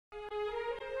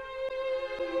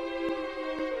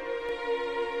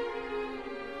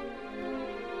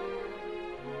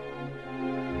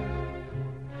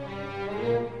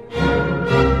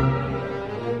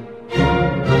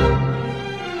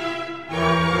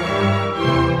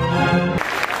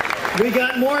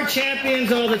more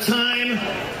champions all the time.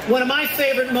 One of my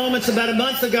favorite moments about a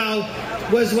month ago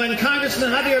was when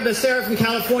Congressman Xavier Becerra from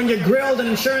California grilled an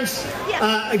insurance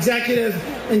executive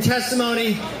in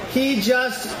testimony. He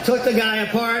just took the guy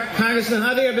apart. Congressman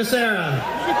Xavier Becerra.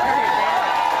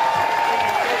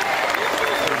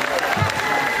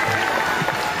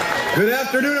 Good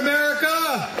afternoon,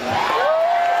 America.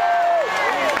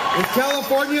 Is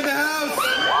California in the house?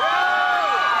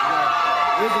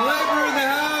 Is labor in the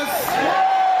house?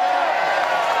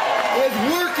 Is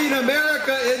working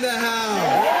America in the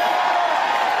house?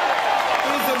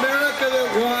 Is America that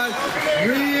wants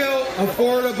real,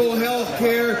 affordable health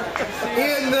care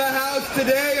in the house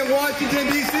today in Washington,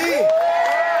 D.C.?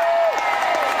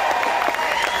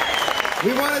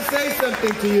 We want to say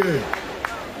something to you.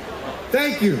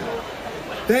 Thank you.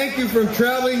 Thank you for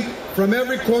traveling from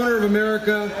every corner of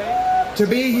America to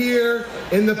be here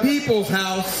in the people's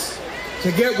house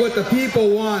to get what the people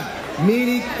want,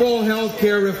 meaningful health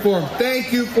care reform.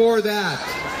 Thank you for that.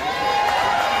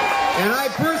 And I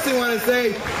personally want to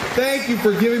say thank you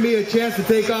for giving me a chance to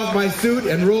take off my suit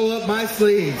and roll up my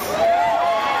sleeves.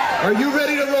 Are you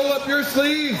ready to roll up your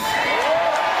sleeves?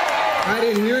 I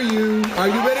didn't hear you. Are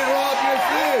you ready to roll up your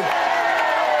sleeves?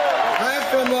 I'm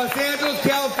from Los Angeles,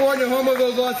 California, home of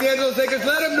those Los Angeles Lakers.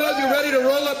 Let them know if you're ready to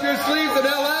roll up your sleeves in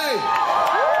L.A.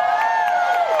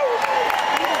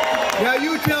 Now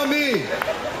you tell me,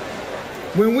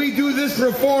 when we do this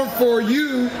reform for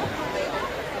you,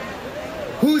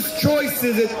 whose choice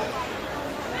is it?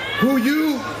 Who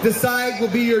you decide will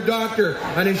be your doctor?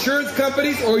 An insurance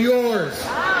company's or yours?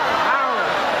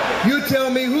 You tell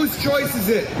me, whose choice is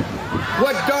it?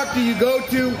 What doctor you go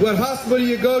to, what hospital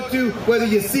you go to, whether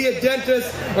you see a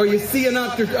dentist or you see an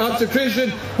obstetrician,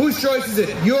 whose choice is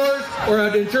it? Yours or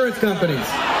an insurance company's?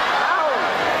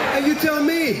 And you tell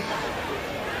me,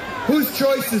 whose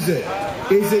choice is it?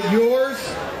 Is it yours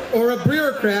or a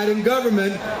bureaucrat in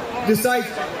government decides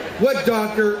what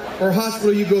doctor or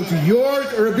hospital you go to?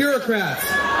 Yours or a bureaucrat's?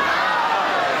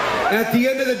 At the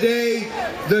end of the day,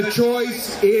 the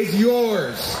choice is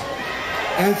yours.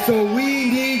 And so we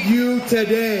need you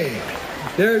today.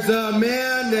 There's a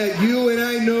man that you and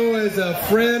I know as a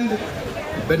friend,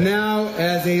 but now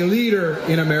as a leader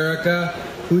in America,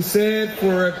 who said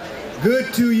for a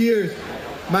good 2 years,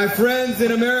 my friends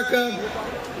in America,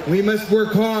 we must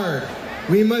work hard.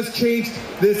 We must change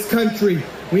this country.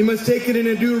 We must take it in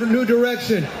a new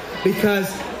direction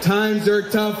because times are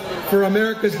tough for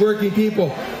America's working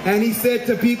people. And he said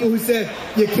to people who said,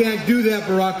 you can't do that,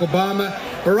 Barack Obama.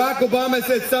 Barack Obama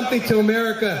said something to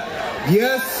America.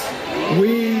 Yes,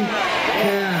 we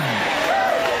can.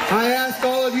 I ask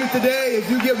all of you today, as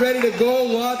you get ready to go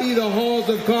lobby the halls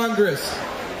of Congress,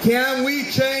 can we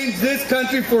change this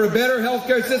country for a better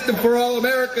healthcare system for all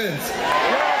Americans?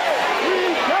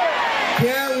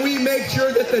 Can we make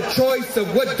sure that the choice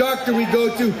of what doctor we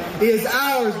go to is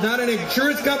ours, not an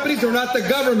insurance company's or not the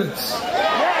government's?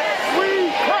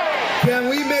 Can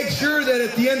we make sure that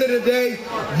at the end of the day,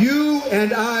 you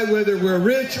and I, whether we're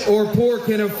rich or poor,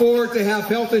 can afford to have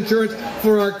health insurance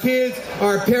for our kids,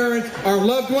 our parents, our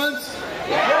loved ones?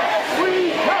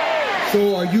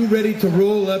 So are you ready to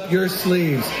roll up your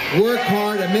sleeves, work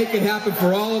hard, and make it happen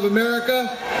for all of America?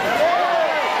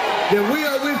 Then we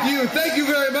are with you. Thank you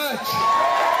very much.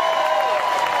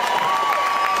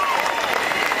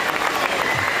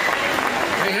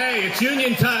 Hey, it's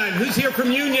union time. Who's here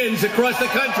from unions across the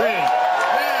country?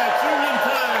 Yeah, it's union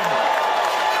time.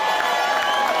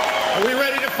 Are we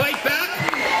ready to fight back?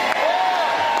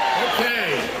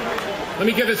 Okay. Let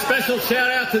me give a special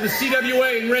shout out to the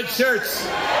CWA in red shirts.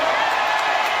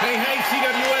 Hey,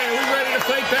 CWA, are we ready to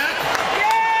fight back?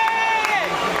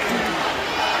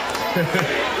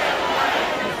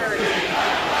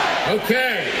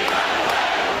 Okay.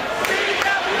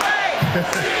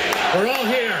 We're all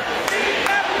here.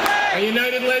 A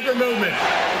united labor movement.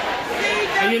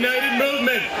 A united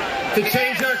movement to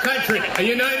change our country. A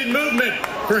united movement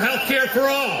for health care for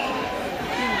all.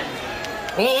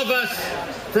 All of us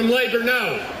from labor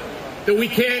know that we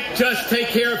can't just take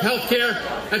care of health care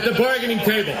at the bargaining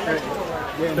table.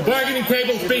 The bargaining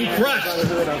table is being crushed.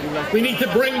 We need to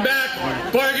bring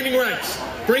back bargaining rights,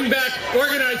 bring back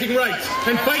organizing rights,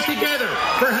 and fight together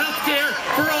for health care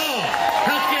for all.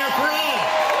 Health care for all.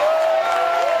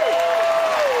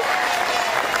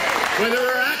 Whether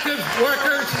we're active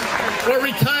workers or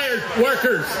retired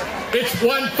workers, it's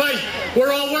one fight.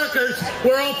 We're all workers.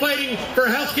 We're all fighting for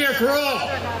health care for all.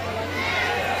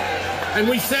 And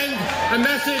we send a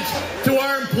message to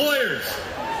our employers.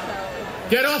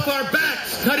 Get off our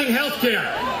backs cutting health care.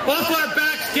 Off our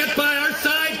backs, get by our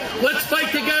side. Let's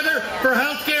fight together for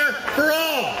health care for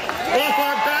all. Off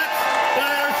our backs,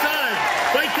 by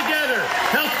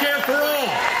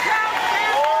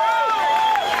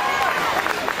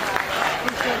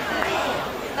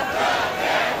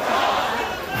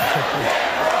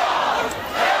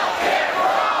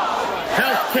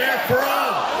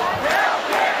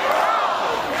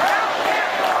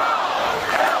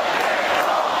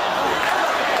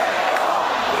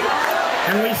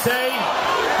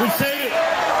We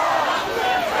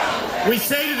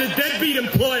say to the deadbeat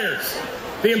employers,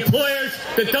 the employers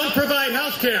that don't provide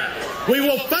health care, we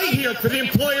will fight here for the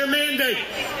employer mandate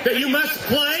that you must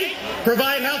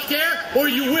provide health care, or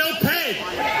you will pay.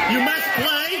 You must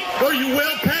play, or you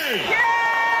will pay.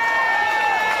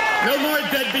 No more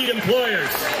deadbeat employers.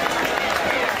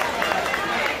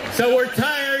 So we're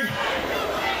tired,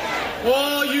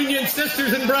 all union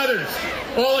sisters and brothers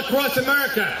all across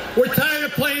America. We're tired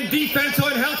of playing defense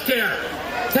on health care.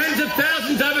 Tens of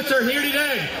thousands of us are here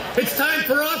today. It's time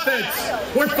for offense.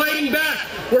 We're fighting back.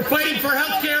 We're fighting for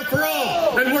health care for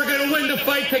all, and we're going to win the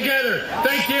fight together.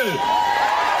 Thank you.